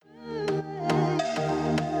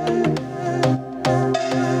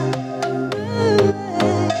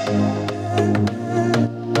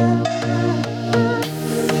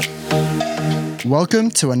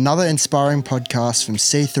Welcome to another inspiring podcast from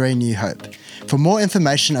C3 New Hope. For more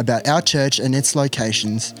information about our church and its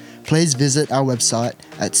locations, please visit our website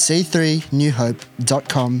at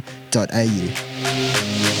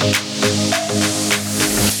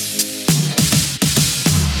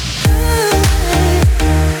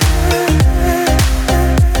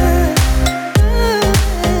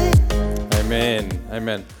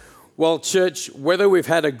Amen. Well, church, whether we've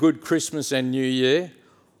had a good Christmas and New Year,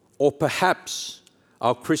 or perhaps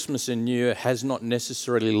our Christmas and New Year has not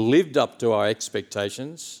necessarily lived up to our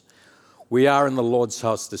expectations, we are in the Lord's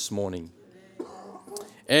house this morning.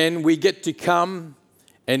 And we get to come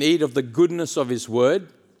and eat of the goodness of His Word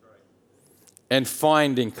and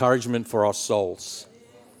find encouragement for our souls.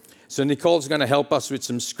 So Nicole's going to help us with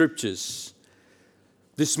some scriptures.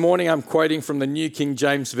 This morning I'm quoting from the New King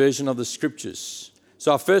James Version of the Scriptures.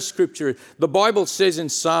 So our first scripture, the Bible says in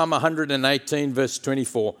Psalm 118 verse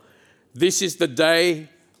 24, "This is the day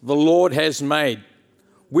the Lord has made.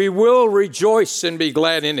 We will rejoice and be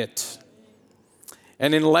glad in it."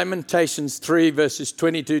 And in Lamentations 3 verses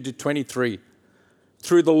 22 to 23,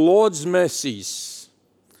 "Through the Lord's mercies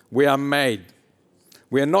we are made.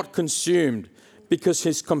 We are not consumed because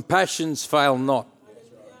His compassions fail not.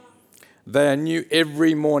 They are new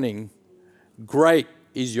every morning. Great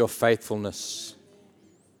is your faithfulness."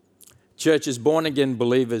 Church, as born-again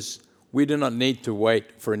believers, we do not need to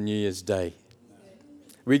wait for a New Year's Day.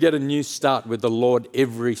 We get a new start with the Lord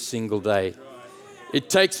every single day. It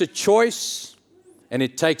takes a choice and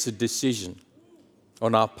it takes a decision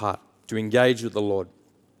on our part to engage with the Lord.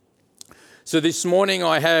 So this morning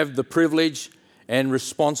I have the privilege and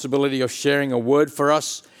responsibility of sharing a word for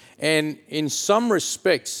us. And in some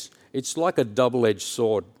respects, it's like a double-edged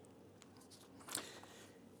sword.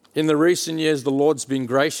 In the recent years, the Lord's been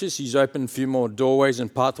gracious. He's opened a few more doorways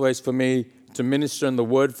and pathways for me to minister in the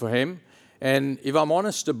Word for Him. And if I'm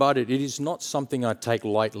honest about it, it is not something I take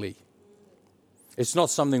lightly. It's not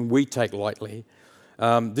something we take lightly.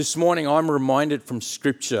 This morning, I'm reminded from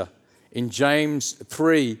Scripture in James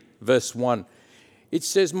 3, verse 1. It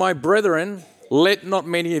says, "My brethren, let not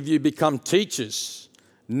many of you become teachers,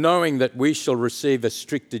 knowing that we shall receive a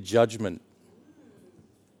stricter judgment."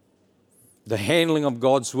 The handling of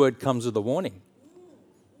God's word comes with a warning.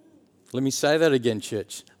 Let me say that again,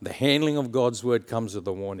 church. The handling of God's word comes with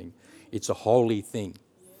a warning. It's a holy thing.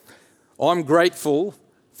 I'm grateful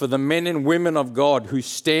for the men and women of God who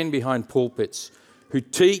stand behind pulpits, who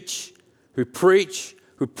teach, who preach,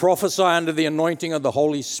 who prophesy under the anointing of the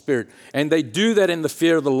Holy Spirit. And they do that in the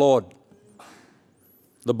fear of the Lord.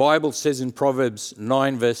 The Bible says in Proverbs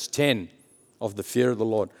 9 verse 10 of the fear of the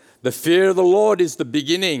Lord, "The fear of the Lord is the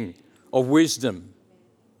beginning of wisdom,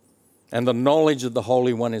 and the knowledge of the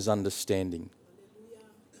Holy One is understanding."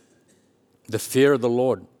 The fear of the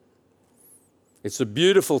Lord. It's a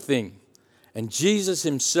beautiful thing. And Jesus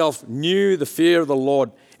Himself knew the fear of the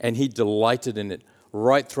Lord, and He delighted in it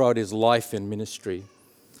right throughout His life and ministry.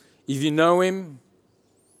 If you know Him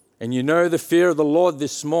and you know the fear of the Lord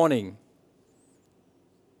this morning,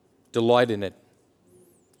 delight in it.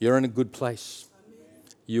 You're in a good place.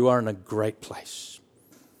 You are in a great place.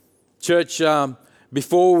 Church,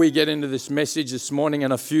 before we get into this message this morning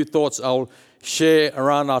and a few thoughts I'll share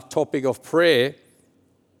around our topic of prayer,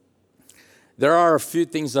 there are a few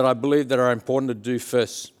things that I believe that are important to do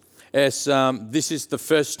first. As this is the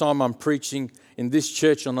first time I'm preaching in this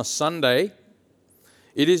church on a Sunday,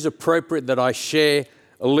 it is appropriate that I share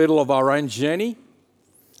a little of our own journey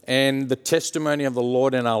and the testimony of the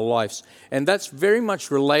Lord in our lives. And that's very much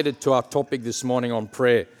related to our topic this morning on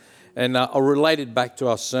prayer. And I'll relate it back to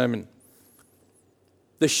our sermon.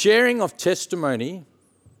 The sharing of testimony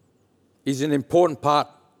is an important part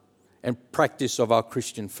and practice of our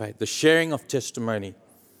Christian faith. The sharing of testimony.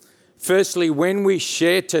 Firstly, when we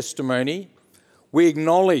share testimony, we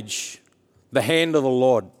acknowledge the hand of the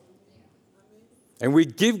Lord. And we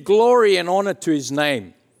give glory and honor to His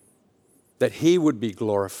name, that He would be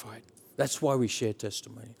glorified. That's why we share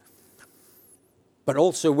testimony. But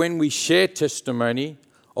also when we share testimony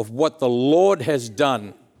of what the Lord has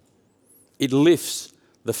done, it lifts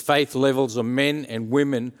the faith levels of men and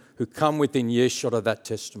women who come within earshot of that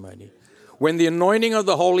testimony. When the anointing of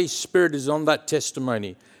the Holy Spirit is on that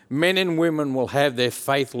testimony, men and women will have their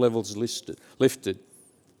faith levels lifted.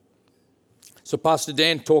 So Pastor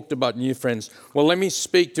Dan talked about new friends. Well, let me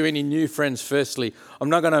speak to any new friends firstly. I'm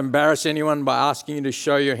not going to embarrass anyone by asking you to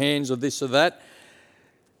show your hands or this or that.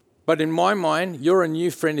 But in my mind, you're a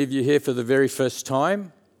new friend if you're here for the very first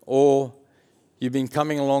time, or you've been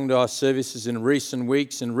coming along to our services in recent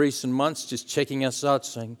weeks and recent months, just checking us out,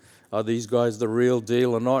 saying, are these guys the real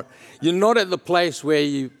deal or not? You're not at the place where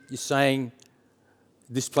you're saying,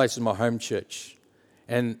 this place is my home church.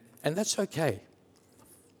 And that's okay.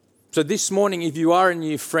 So this morning, if you are a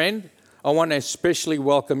new friend, I want to especially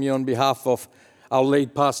welcome you on behalf of our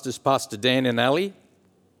lead pastors, Pastor Dan and Ali.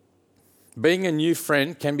 Being a new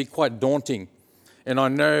friend can be quite daunting, and I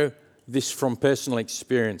know this from personal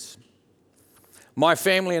experience. My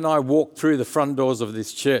family and I walked through the front doors of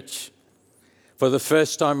this church for the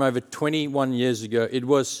first time over 21 years ago. It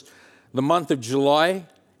was the month of July.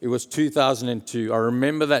 It was 2002. I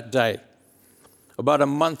remember that day. About a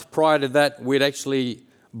month prior to that, we'd actually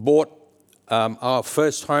bought our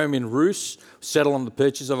first home in Roos, settled on the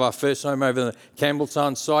purchase of our first home over the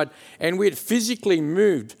Campbelltown side, and we had physically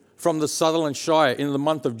moved from the Sutherland Shire in the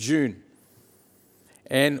month of June.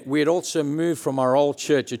 And we had also moved from our old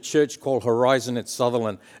church, a church called Horizon at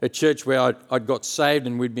Sutherland, a church where I'd got saved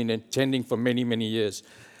and we'd been attending for many, many years.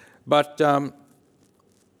 But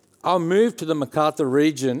our move to the MacArthur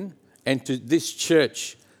region and to this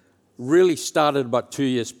church really started about 2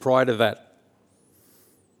 years prior to that.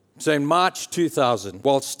 So in March 2000,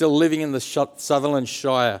 while still living in the Sutherland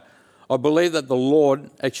Shire, I believe that the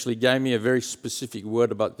Lord actually gave me a very specific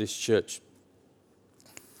word about this church.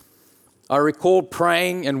 I recall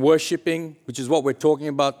praying and worshipping, which is what we're talking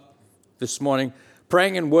about this morning,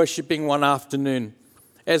 praying and worshipping one afternoon.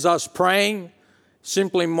 As I was praying,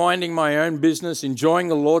 simply minding my own business, enjoying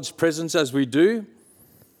the Lord's presence as we do,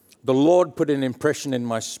 the Lord put an impression in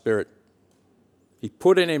my spirit. He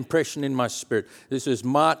put an impression in my spirit. This was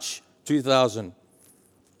March 2000.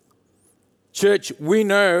 Church, we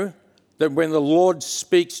know that when the Lord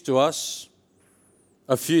speaks to us,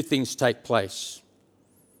 a few things take place.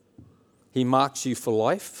 He marks you for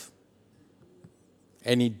life,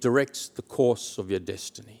 and He directs the course of your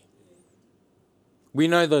destiny. We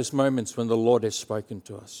know those moments when the Lord has spoken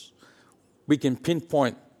to us. We can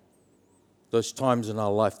pinpoint those times in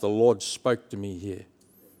our life. The Lord spoke to me here.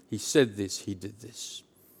 He said this, He did this.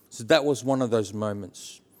 So that was one of those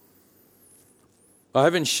moments. I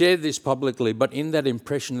haven't shared this publicly, but in that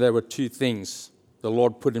impression there were two things the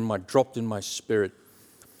Lord dropped in my spirit.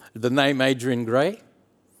 The name Adrian Gray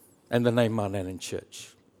and the name Mount Annan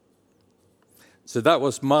Church. So that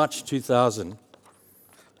was March 2000.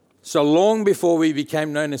 So long before we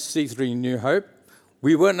became known as C3 New Hope,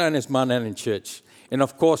 we were known as Mount Annan Church. And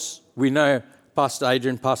of course, we know Pastor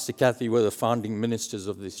Adrian, Pastor Kathy were the founding ministers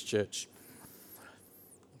of this church.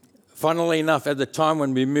 Funnily enough, at the time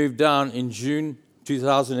when we moved down in June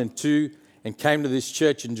 2002 and came to this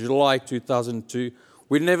church in July 2002,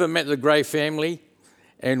 we'd never met the Gray family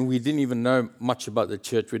and we didn't even know much about the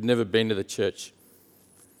church. We'd never been to the church.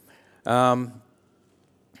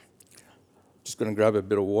 Just going to grab a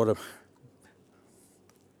bit of water.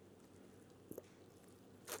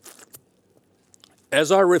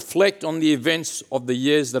 As I reflect on the events of the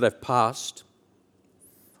years that have passed,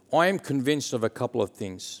 I am convinced of a couple of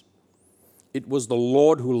things. It was the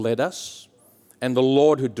Lord who led us and the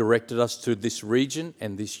Lord who directed us to this region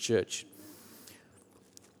and this church.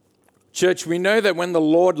 Church, we know that when the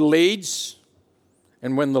Lord leads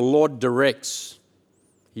and when the Lord directs,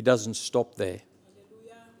 He doesn't stop there.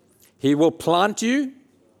 He will plant you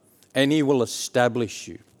and He will establish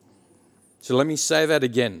you. So let me say that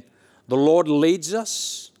again. The Lord leads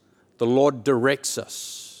us, the Lord directs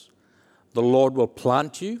us. The Lord will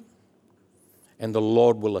plant you and the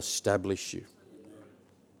Lord will establish you.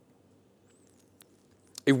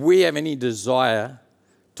 If we have any desire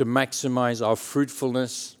to maximize our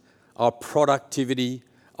fruitfulness, our productivity,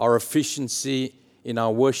 our efficiency in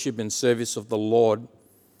our worship and service of the Lord,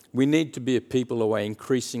 we need to be a people who are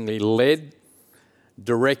increasingly led,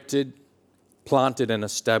 directed, planted and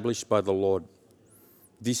established by the Lord.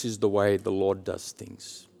 This is the way the Lord does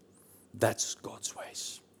things. That's God's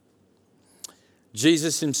ways.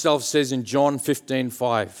 Jesus Himself says in John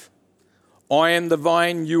 15:5, I am the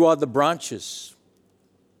vine, you are the branches.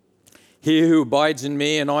 He who abides in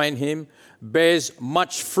me and I in him bears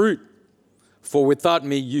much fruit, for without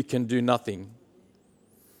me you can do nothing.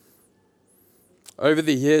 Over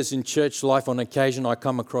the years in church life, on occasion I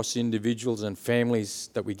come across individuals and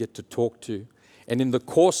families that we get to talk to. And in the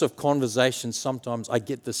course of conversation, sometimes I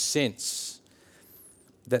get the sense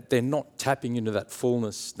that they're not tapping into that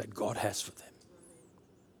fullness that God has for them.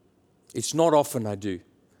 It's not often I do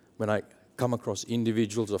when I come across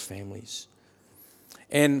individuals or families.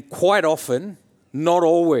 And quite often, not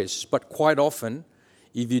always, but quite often,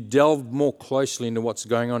 if you delve more closely into what's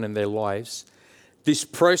going on in their lives, this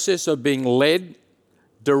process of being led,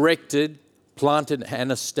 directed, planted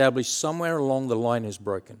and established somewhere along the line is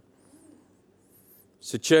broken.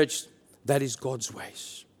 So church, that is God's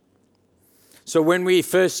ways. So when we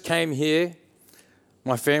first came here,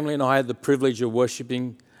 My family and I had the privilege of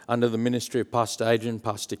worshipping under the ministry of Pastor Adrian,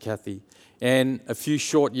 Pastor Kathy. And a few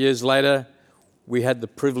short years later, we had the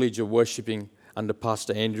privilege of worshipping under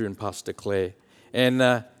Pastor Andrew and Pastor Claire. And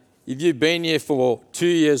if you've been here for 2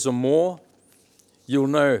 years or more, you'll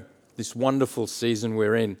know this wonderful season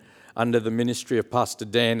we're in under the ministry of Pastor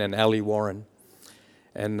Dan and Ali Warren.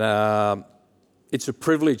 And it's a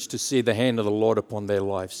privilege to see the hand of the Lord upon their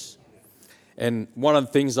lives. And one of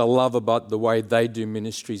the things I love about the way they do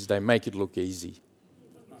ministries, they make it look easy.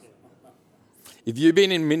 If you've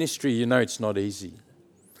been in ministry, you know it's not easy.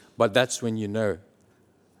 But that's when you know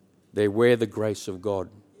they wear the grace of God.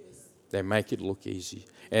 They make it look easy.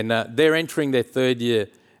 And they're entering their 3rd year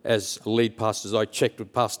as lead pastors. I checked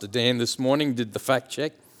with Pastor Dan this morning, did the fact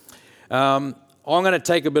check. I'm going to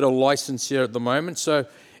take a bit of license here at the moment. So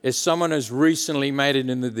as someone who's recently made it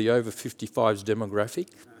into the over 55s demographic,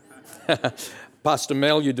 Pastor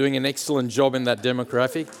Mel, you're doing an excellent job in that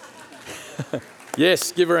demographic.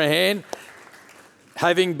 Yes, give her a hand.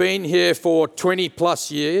 Having been here for 20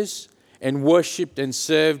 plus years and worshipped and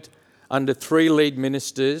served under 3 lead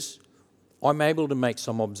ministers, I'm able to make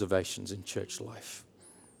some observations in church life.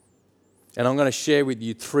 And I'm going to share with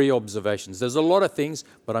you 3 observations. There's a lot of things,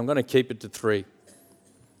 but I'm going to keep it to 3.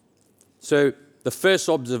 So the first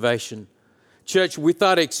observation, church,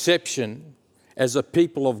 without exception, as a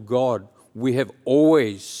people of God, we have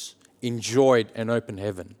always enjoyed an open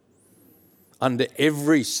heaven. Under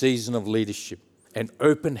every season of leadership, an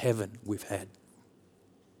open heaven we've had.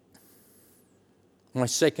 My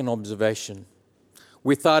second observation,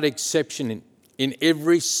 without exception, in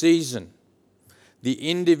every season, the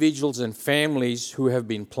individuals and families who have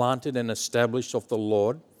been planted and established of the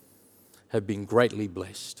Lord have been greatly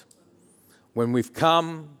blessed. When we've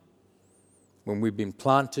come, when we've been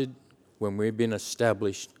planted, when we've been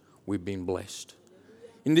established, we've been blessed.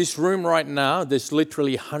 In this room right now, there's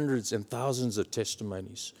literally hundreds and thousands of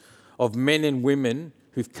testimonies of men and women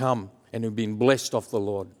who've come and who've been blessed of the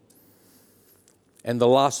Lord. And the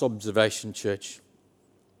last observation, church,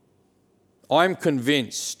 I'm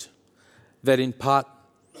convinced that in part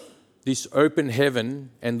this open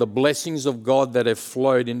heaven and the blessings of God that have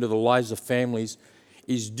flowed into the lives of families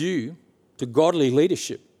is due to godly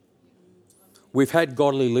leadership. We've had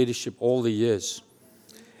godly leadership all the years.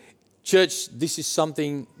 Church, this is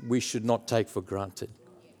something we should not take for granted.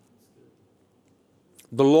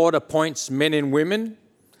 The Lord appoints men and women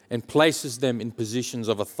and places them in positions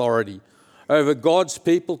of authority over God's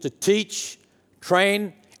people to teach,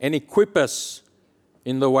 train, and equip us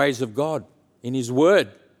in the ways of God, in His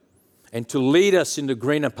Word, and to lead us into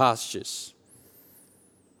greener pastures.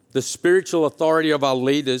 The spiritual authority of our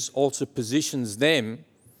leaders also positions them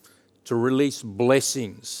to release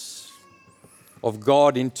blessings of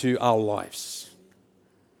God into our lives.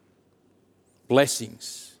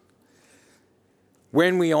 Blessings.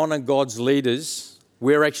 When we honor God's leaders,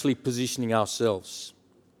 we're actually positioning ourselves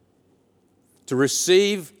to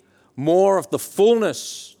receive more of the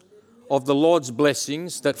fullness of the Lord's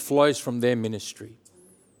blessings that flows from their ministry.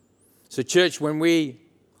 So church, when we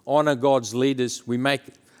honor God's leaders, we make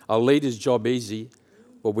our leaders' job easy,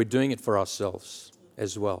 but we're doing it for ourselves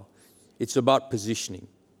as well. It's about positioning.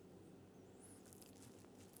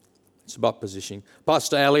 It's about positioning.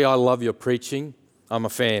 Pastor Ali, I love your preaching. I'm a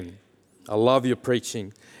fan. I love your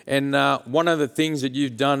preaching. And one of the things that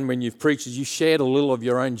you've done when you've preached is you shared a little of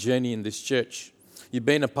your own journey in this church. You've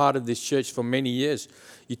been a part of this church for many years.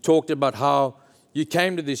 You talked about how you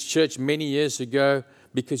came to this church many years ago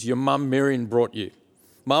because your mum Miriam brought you.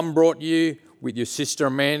 Mum brought you with your sister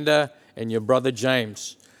Amanda and your brother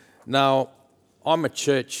James. Now, I'm a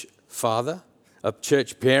church father, a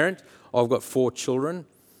church parent. I've got 4 children.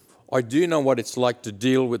 I do know what it's like to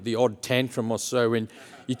deal with the odd tantrum or so when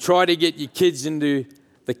you try to get your kids into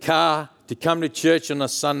the car to come to church on a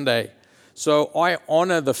Sunday. So I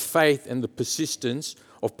honour the faith and the persistence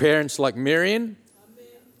of parents like Miriam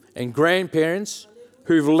and grandparents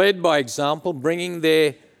who've led by example, bringing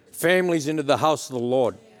their families into the house of the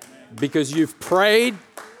Lord. Because you've prayed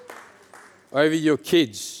over your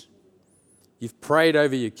kids. You've prayed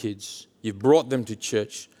over your kids. You've brought them to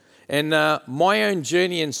church. And my own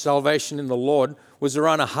journey in salvation in the Lord was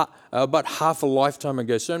around about half a lifetime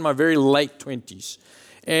ago, so in my very late 20s.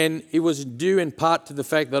 And it was due in part to the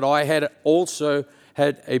fact that I had also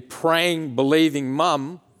had a praying, believing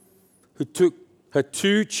mum who took her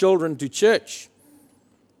 2 children to church.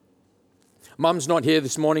 Mum's not here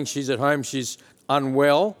this morning. She's at home. She's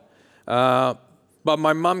unwell. But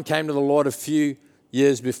my mum came to the Lord a few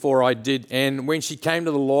years before I did. And when she came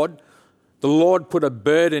to the Lord put a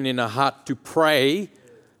burden in her heart to pray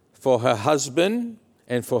for her husband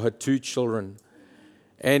and for her 2 children.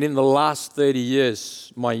 And in the last 30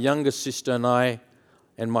 years, my younger sister and I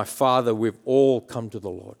and my father, we've all come to the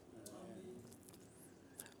Lord.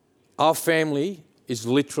 Our family is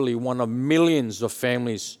literally one of millions of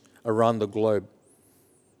families around the globe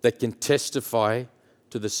that can testify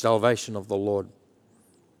to the salvation of the Lord.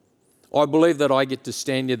 I believe that I get to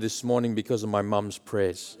stand here this morning because of my mum's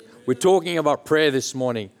prayers. We're talking about prayer this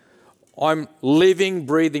morning. I'm living,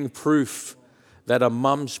 breathing proof that a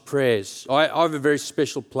mum's prayers. I have a very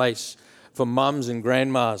special place for mums and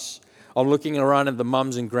grandmas. I'm looking around at the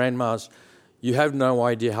mums and grandmas. You have no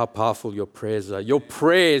idea how powerful your prayers are. Your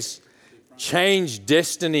prayers change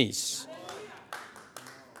destinies.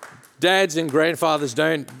 Dads and grandfathers,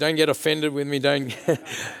 don't get offended with me.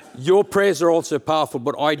 Your prayers are also powerful,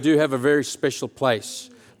 but I do have a very special place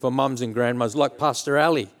for mums and grandmas. Like Pastor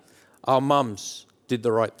Ali, our mums did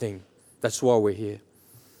the right thing. That's why we're here.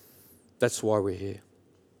 That's why we're here.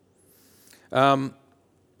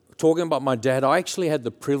 Talking about my dad, I actually had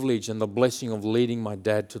the privilege and the blessing of leading my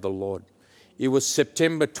dad to the Lord. It was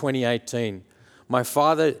September 2018. My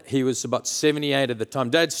father, he was about 78 at the time.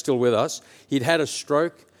 Dad's still with us. He'd had a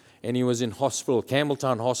stroke and he was in hospital,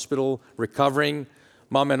 Campbelltown Hospital, recovering.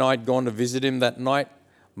 Mum and I had gone to visit him that night.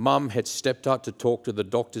 Mum had stepped out to talk to the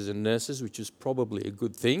doctors and nurses, which is probably a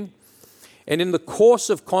good thing. And in the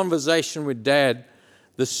course of conversation with Dad,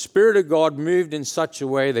 the Spirit of God moved in such a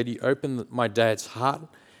way that He opened my dad's heart,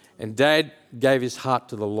 and Dad gave his heart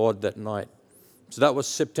to the Lord that night. So that was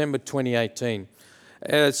September 2018.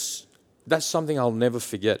 That's something I'll never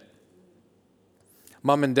forget.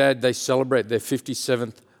 Mum and Dad, they celebrate their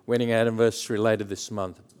 57th wedding anniversary later this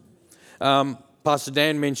month. Pastor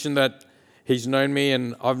Dan mentioned that he's known me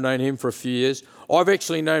and I've known him for a few years. I've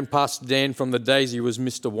actually known Pastor Dan from the days he was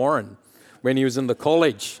Mr. Warren, when he was in the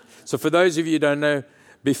college. So for those of you who don't know,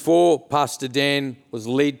 before Pastor Dan was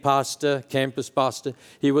lead pastor, campus pastor,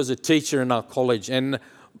 he was a teacher in our college, and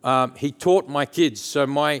he taught my kids. So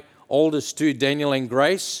my oldest two, Daniel and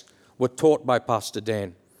Grace, were taught by Pastor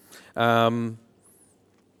Dan.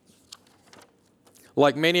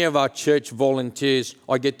 Like many of our church volunteers,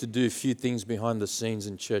 I get to do a few things behind the scenes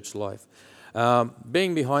in church life.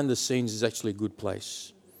 Being behind the scenes is actually a good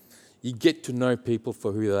place. You get to know people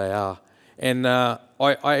for who they are. And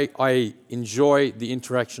I enjoy the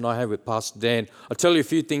interaction I have with Pastor Dan. I'll tell you a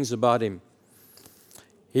few things about him.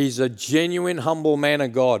 He's a genuine, humble man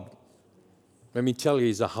of God. Let me tell you,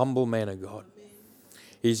 he's a humble man of God.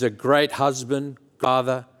 He's a great husband,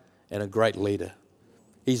 father, and a great leader.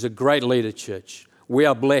 He's a great leader, church. We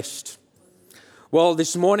are blessed. Well,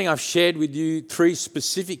 this morning I've shared with you 3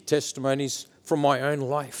 specific testimonies from my own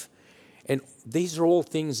life. And these are all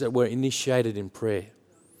things that were initiated in prayer.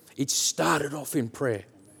 It started off in prayer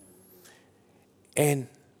and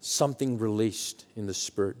something released in the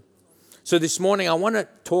Spirit. So this morning I want to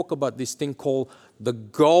talk about this thing called the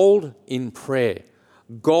gold in prayer.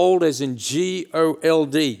 Gold as in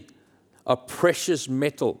G-O-L-D, a precious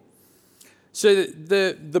metal. So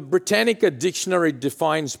the Britannica Dictionary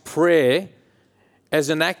defines prayer as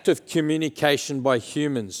an act of communication by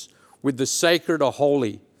humans with the sacred or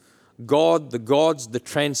holy, God, the gods, the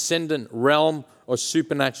transcendent realm or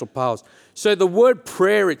supernatural powers. So the word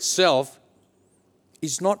prayer itself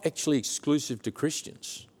is not actually exclusive to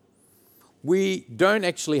Christians. We don't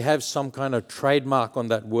actually have some kind of trademark on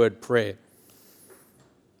that word prayer.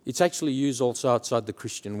 It's actually used also outside the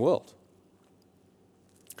Christian world.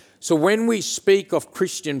 So when we speak of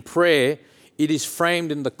Christian prayer, it is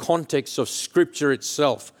framed in the context of Scripture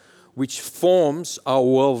itself, which forms our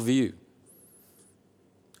worldview.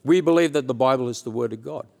 We believe that the Bible is the Word of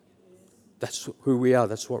God. That's who we are.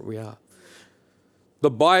 That's what we are. The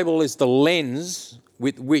Bible is the lens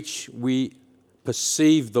with which we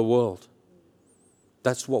perceive the world.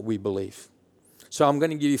 That's what we believe. So I'm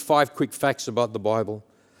going to give you 5 quick facts about the Bible.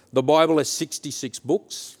 The Bible has 66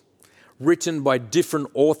 books written by different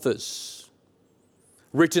authors,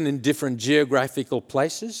 written in different geographical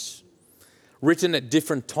places, written at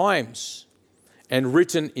different times, and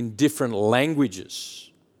written in different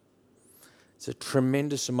languages. It's a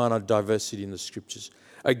tremendous amount of diversity in the Scriptures.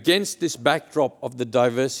 Against this backdrop of the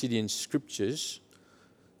diversity in Scriptures,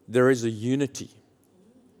 there is a unity,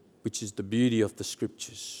 which is the beauty of the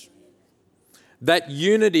Scriptures. That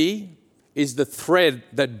unity is the thread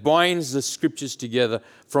that binds the Scriptures together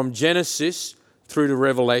from Genesis through to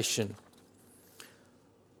Revelation.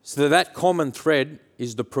 So that common thread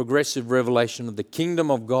is the progressive revelation of the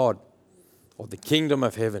kingdom of God or the kingdom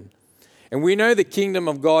of heaven. And we know the kingdom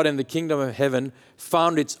of God and the kingdom of heaven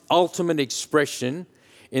found its ultimate expression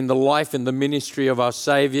in the life and the ministry of our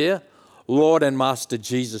Savior, Lord and Master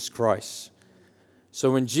Jesus Christ.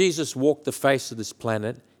 So when Jesus walked the face of this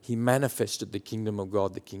planet, he manifested the kingdom of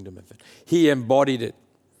God, the kingdom of heaven. He embodied it.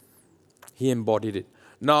 He embodied it.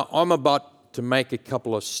 Now, I'm about to make a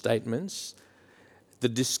couple of statements. The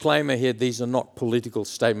disclaimer here, these are not political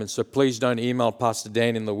statements, so please don't email Pastor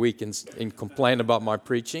Dan in the week and complain about my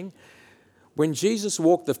preaching. When Jesus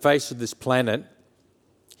walked the face of this planet,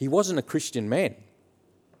 he wasn't a Christian man.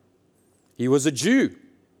 He was a Jew.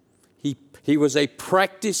 He was a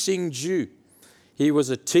practicing Jew. He was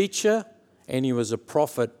a teacher and he was a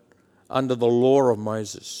prophet under the law of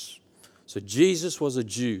Moses. So Jesus was a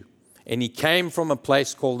Jew and he came from a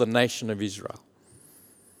place called the nation of Israel.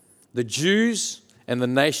 The Jews and the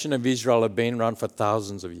nation of Israel have been around for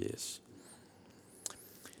thousands of years.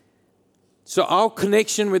 So our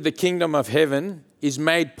connection with the kingdom of heaven is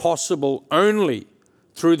made possible only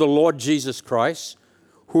through the Lord Jesus Christ,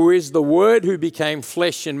 who is the Word who became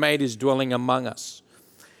flesh and made his dwelling among us.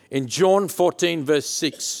 In John 14, verse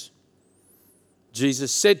 6,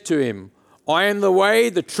 Jesus said to him, I am the way,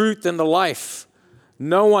 the truth, and the life.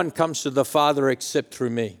 No one comes to the Father except through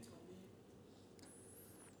me.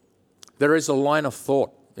 There is a line of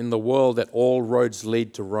thought in the world that all roads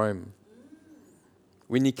lead to Rome.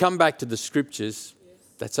 When you come back to the scriptures,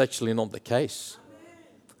 that's actually not the case.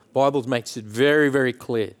 The Bible makes it very, very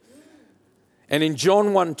clear. And in John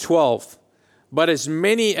 1:12, but as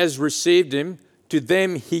many as received him, to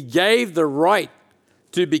them he gave the right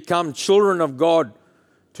to become children of God,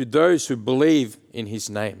 to those who believe in his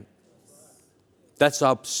name. That's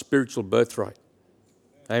our spiritual birthright.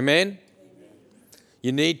 Amen?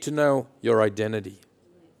 You need to know your identity.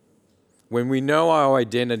 When we know our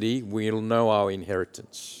identity, we'll know our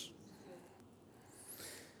inheritance.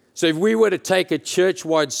 So if we were to take a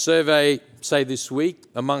church-wide survey, say this week,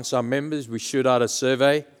 amongst our members, we shoot out a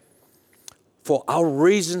survey for our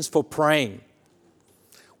reasons for praying,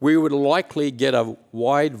 we would likely get a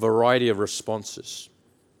wide variety of responses.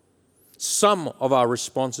 Some of our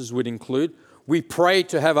responses would include, we pray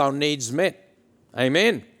to have our needs met.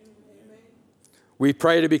 Amen. We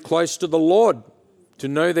pray to be close to the Lord, to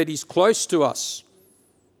know that he's close to us,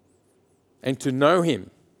 and to know him.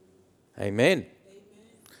 Amen.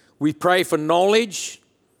 We pray for knowledge,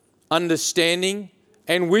 understanding,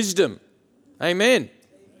 and wisdom. Amen.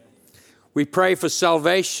 We pray for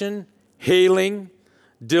salvation, healing,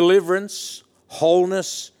 deliverance,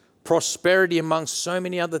 wholeness, prosperity, amongst so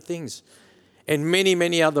many other things, and many,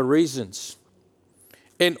 many other reasons.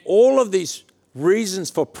 And all of these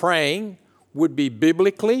reasons for praying would be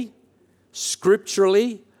biblically,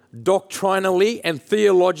 scripturally, doctrinally, and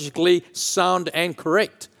theologically sound and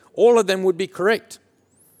correct. All of them would be correct.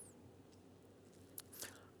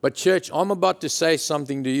 But church, I'm about to say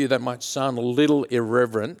something to you that might sound a little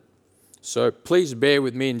irreverent, so please bear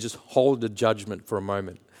with me and just hold the judgment for a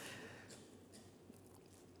moment.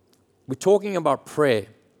 We're talking about prayer.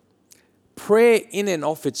 Prayer in and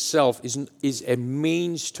of itself is a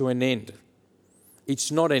means to an end.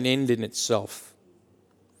 It's not an end in itself.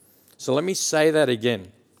 So let me say that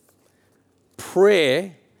again.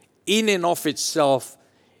 Prayer in and of itself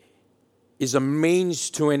is a means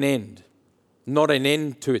to an end, not an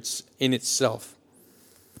end to in itself.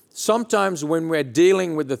 Sometimes when we're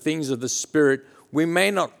dealing with the things of the Spirit, we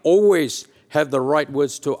may not always have the right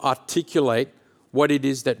words to articulate what it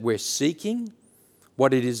is that we're seeking,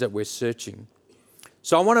 what it is that we're searching.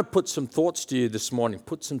 So I want to put some thoughts to you this morning,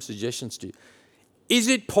 put some suggestions to you. Is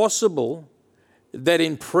it possible that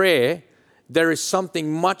in prayer there is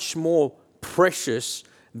something much more precious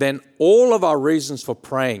than all of our reasons for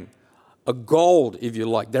praying? A gold, if you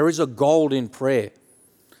like. There is a gold in prayer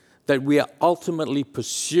that we are ultimately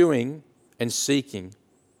pursuing and seeking.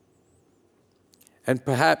 And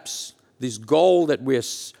perhaps this gold that we're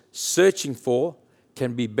searching for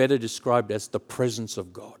can be better described as the presence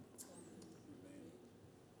of God.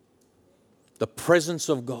 The presence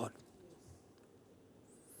of God.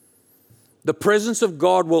 The presence of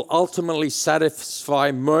God will ultimately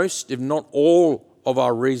satisfy most, if not all, of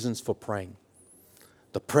our reasons for praying.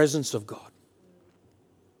 The presence of God.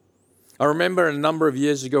 I remember a number of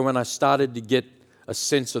years ago when I started to get a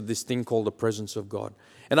sense of this thing called the presence of God.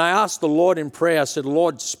 And I asked the Lord in prayer, I said,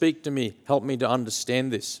 Lord, speak to me, help me to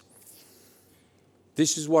understand this.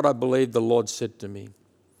 This is what I believe the Lord said to me.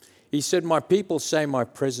 He said, my people say my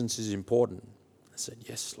presence is important. I said,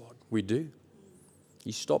 yes, Lord, we do.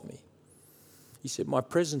 He stopped me. He said, my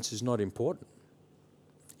presence is not important.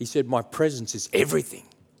 He said, my presence is everything.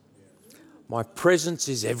 My presence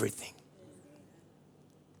is everything.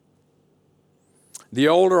 The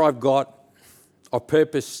older I've got, I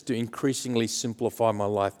purpose to increasingly simplify my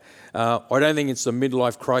life. I don't think it's a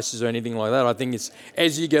midlife crisis or anything like that. I think it's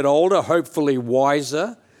as you get older, hopefully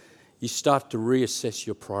wiser, you start to reassess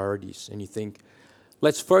your priorities and you think,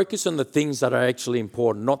 let's focus on the things that are actually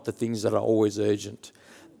important, not the things that are always urgent.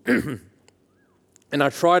 And I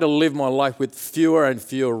try to live my life with fewer and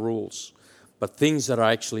fewer rules, but things that are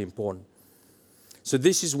actually important. So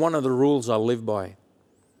this is one of the rules I live by.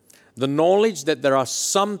 The knowledge that there are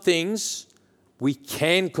some things we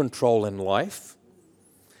can control in life,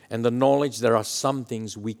 and the knowledge there are some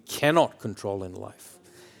things we cannot control in life.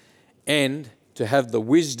 And to have the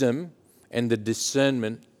wisdom and the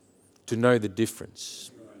discernment to know the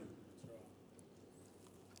difference.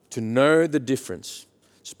 To know the difference.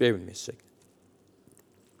 Just bear with me a second.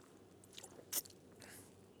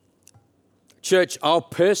 Church, our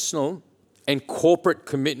personal and corporate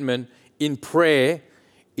commitment in prayer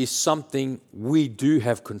is something we do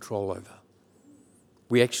have control over.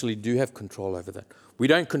 We actually do have control over that. We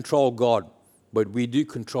don't control God, but we do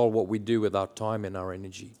control what we do with our time and our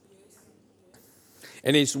energy.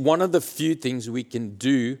 And it's one of the few things we can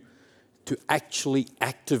do to actually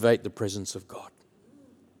activate the presence of God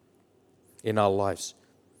in our lives.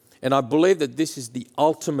 And I believe that this is the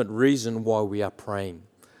ultimate reason why we are praying,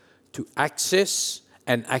 to access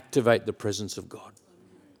and activate the presence of God.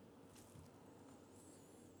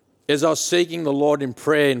 As I was seeking the Lord in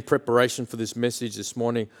prayer in preparation for this message this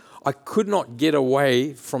morning, I could not get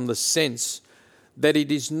away from the sense that it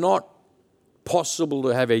is not possible to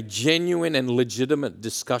have a genuine and legitimate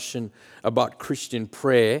discussion about Christian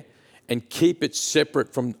prayer and keep it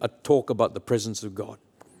separate from a talk about the presence of God.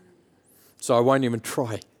 So I won't even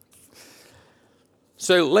try.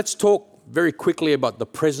 So let's talk very quickly about the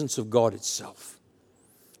presence of God itself.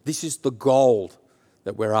 This is the goal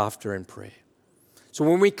that we're after in prayer. So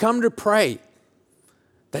when we come to pray,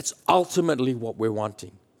 that's ultimately what we're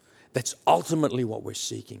wanting. That's ultimately what we're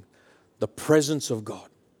seeking, the presence of God.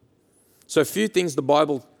 So a few things the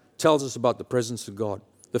Bible tells us about the presence of God.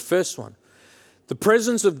 The first one, the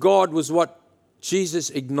presence of God was what Jesus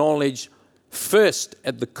acknowledged first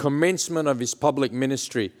at the commencement of his public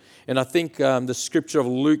ministry. And I think the scripture of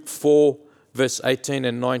Luke 4, verse 18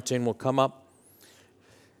 and 19 will come up.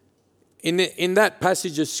 In that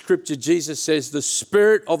passage of scripture, Jesus says, "The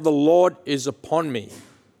Spirit of the Lord is upon me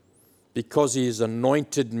because he has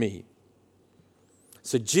anointed me."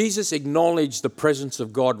 So Jesus acknowledged the presence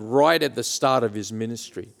of God right at the start of his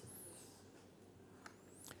ministry.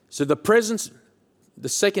 So the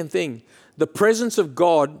second thing, the presence of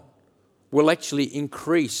God will actually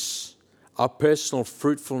increase our personal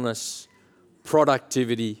fruitfulness,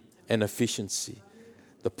 productivity, and efficiency.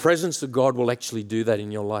 The presence of God will actually do that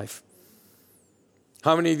in your life.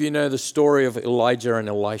 How many of you know the story of Elijah and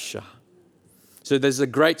Elisha? So there's a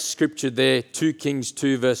great scripture there, 2 Kings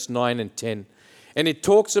 2, verse 9 and 10. And it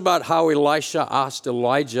talks about how Elisha asked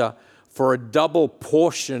Elijah for a double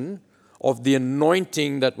portion of the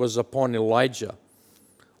anointing that was upon Elijah.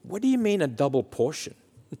 What do you mean a double portion?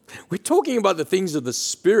 We're talking about the things of the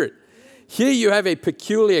Spirit. Here you have a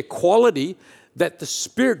peculiar quality that the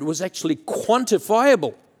Spirit was actually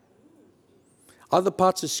quantifiable. Other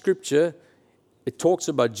parts of Scripture, it talks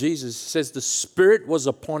about Jesus, it says the Spirit was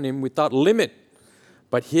upon him without limit.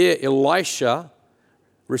 But here Elisha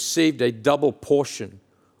received a double portion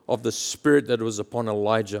of the Spirit that was upon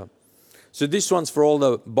Elijah. So this one's for all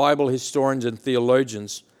the Bible historians and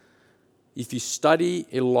theologians. If you study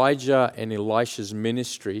Elijah and Elisha's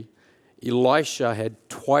ministry, Elisha had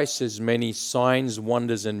twice as many signs,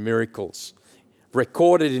 wonders, and miracles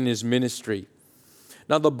recorded in his ministry.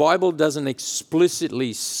 Now, the Bible doesn't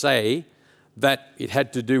explicitly say that it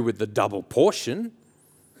had to do with the double portion,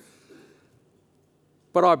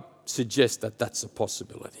 but I suggest that that's a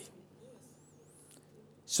possibility.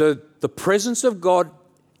 So the presence of God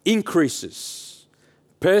increases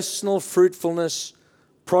personal fruitfulness,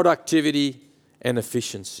 productivity, and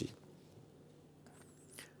efficiency.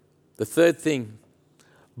 The third thing,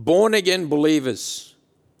 born-again believers,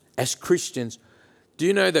 as Christians, do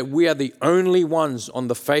you know that we are the only ones on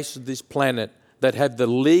the face of this planet that have the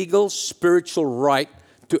legal spiritual right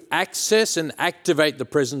to access and activate the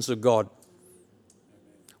presence of God?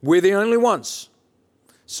 We're the only ones.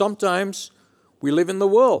 Sometimes we live in the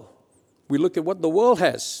world. We look at what the world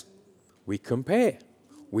has. We compare.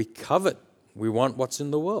 We covet. We want what's in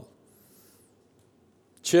the world.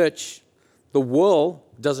 Church, the world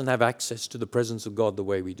doesn't have access to the presence of God the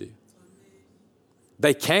way we do.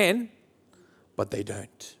 They can, but they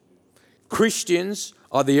don't. Christians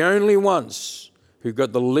are the only ones who've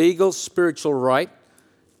got the legal spiritual right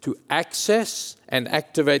to access and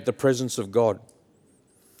activate the presence of God.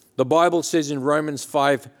 The Bible says in Romans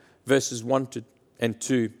 5, verses 1 and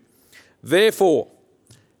 2, therefore,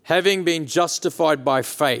 having been justified by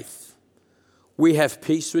faith, we have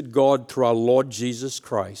peace with God through our Lord Jesus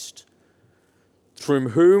Christ, through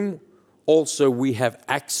whom also we have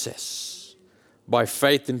access by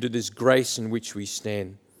faith into this grace in which we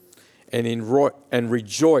stand, and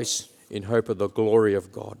rejoice in hope of the glory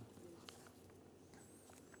of God.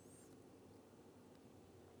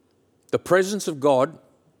 The presence of God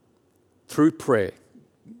through prayer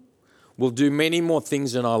will do many more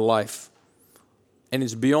things in our life. And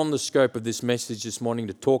it's beyond the scope of this message this morning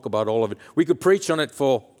to talk about all of it. We could preach on it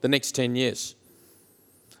for the next 10 years.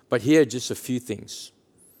 But here are just a few things.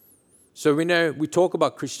 So we talk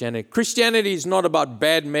about Christianity. Christianity is not about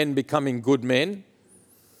bad men becoming good men,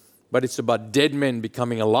 but it's about dead men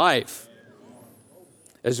becoming alive.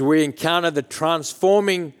 As we encounter the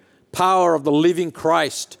transforming power of the living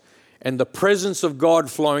Christ and the presence of God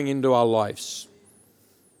flowing into our lives.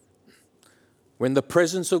 When the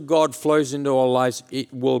presence of God flows into our lives,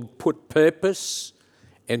 it will put purpose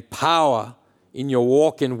and power in your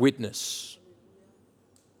walk and witness.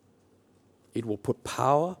 It will put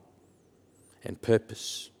power and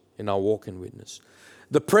purpose in our walk and witness.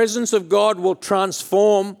 The presence of God will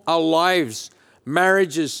transform our lives,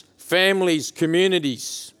 marriages, families,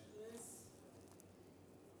 communities.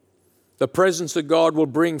 The presence of God will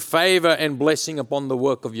bring favor and blessing upon the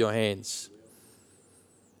work of your hands.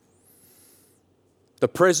 The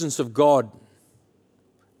presence of God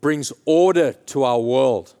brings order to our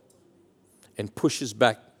world and pushes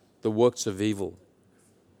back the works of evil.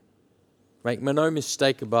 Make no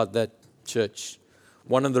mistake about that, church.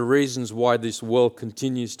 One of the reasons why this world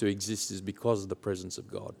continues to exist is because of the presence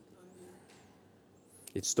of God.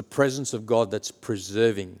 It's the presence of God that's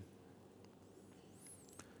preserving.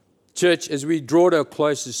 Church, as we draw to a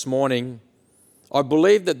close this morning, I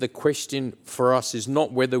believe that the question for us is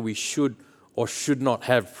not whether we should or should not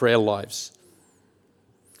have prayer lives.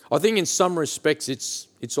 I think in some respects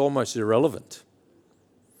it's almost irrelevant.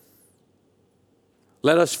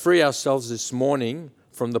 Let us free ourselves this morning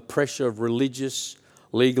from the pressure of religious,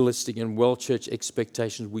 legalistic and world church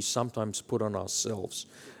expectations we sometimes put on ourselves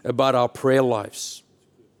about our prayer lives.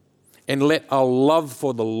 And let our love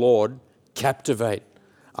for the Lord captivate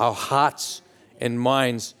our hearts and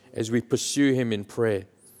minds as we pursue Him in prayer.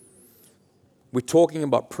 We're talking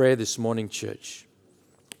about prayer this morning, church.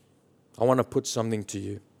 I want to put something to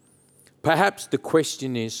you. Perhaps the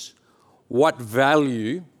question is, what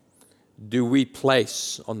value do we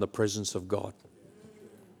place on the presence of God?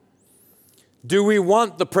 Do we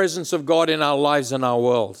want the presence of God in our lives and our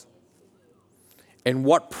world? And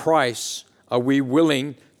what price are we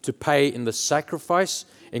willing to pay in the sacrifice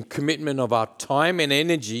and commitment of our time and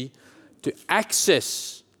energy to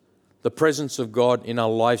access the presence of God in our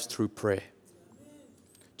lives through prayer?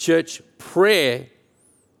 Church, prayer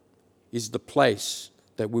is the place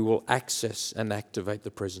that we will access and activate the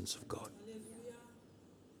presence of God.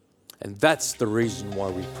 And that's the reason why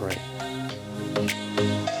we pray.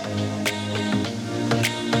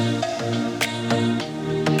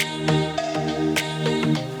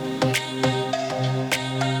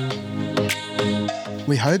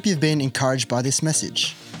 We hope you've been encouraged by this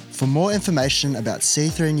message. For more information about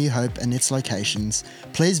C3 New Hope and its locations,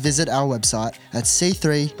 please visit our website at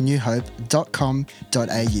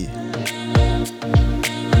c3newhope.com.au.